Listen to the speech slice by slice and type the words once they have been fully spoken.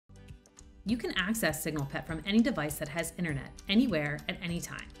You can access SignalPET from any device that has internet, anywhere, at any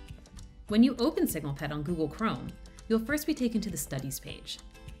time. When you open SignalPET on Google Chrome, you'll first be taken to the Studies page.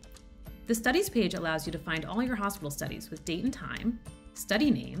 The Studies page allows you to find all your hospital studies with date and time,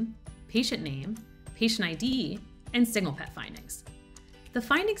 study name, patient ID, and SignalPET findings. The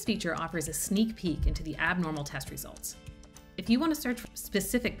Findings feature offers a sneak peek into the abnormal test results. If you want to search for a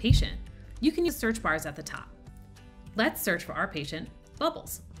specific patient, you can use search bars at the top. Let's search for our patient,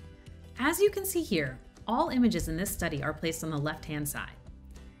 Bubbles. As you can see here, all images in this study are placed on the left-hand side.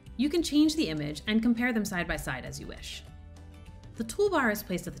 You can change the image and compare them side by side as you wish. The toolbar is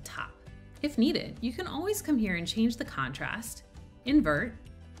placed at the top. If needed, you can always come here and change the contrast, invert,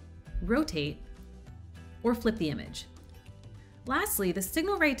 rotate, or flip the image. Lastly, the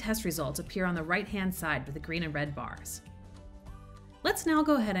SignalRay test results appear on the right-hand side with the green and red bars. Let's now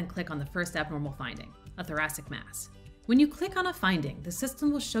go ahead and click on the first abnormal finding, a thoracic mass. When you click on a finding, the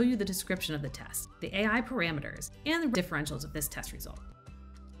system will show you the description of the test, the AI parameters, and the differentials of this test result.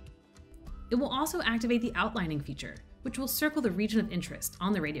 It will also activate the outlining feature, which will circle the region of interest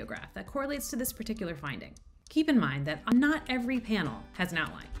on the radiograph that correlates to this particular finding. Keep in mind that not every panel has an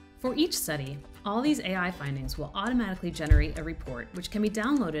outline. For each study, all these AI findings will automatically generate a report which can be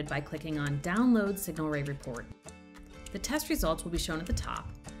downloaded by clicking on Download SignalRay Report. The test results will be shown at the top,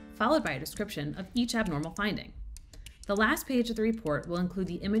 followed by a description of each abnormal finding. The last page of the report will include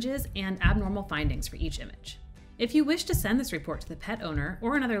the images and abnormal findings for each image. If you wish to send this report to the pet owner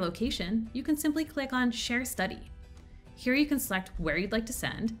or another location, you can simply click on Share Study. Here you can select where you'd like to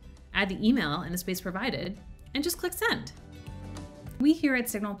send, add the email in the space provided, and just click Send. We here at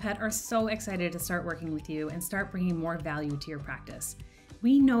SignalPET are so excited to start working with you and start bringing more value to your practice.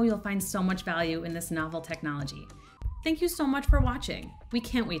 We know you'll find so much value in this novel technology. Thank you so much for watching. We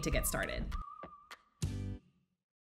can't wait to get started.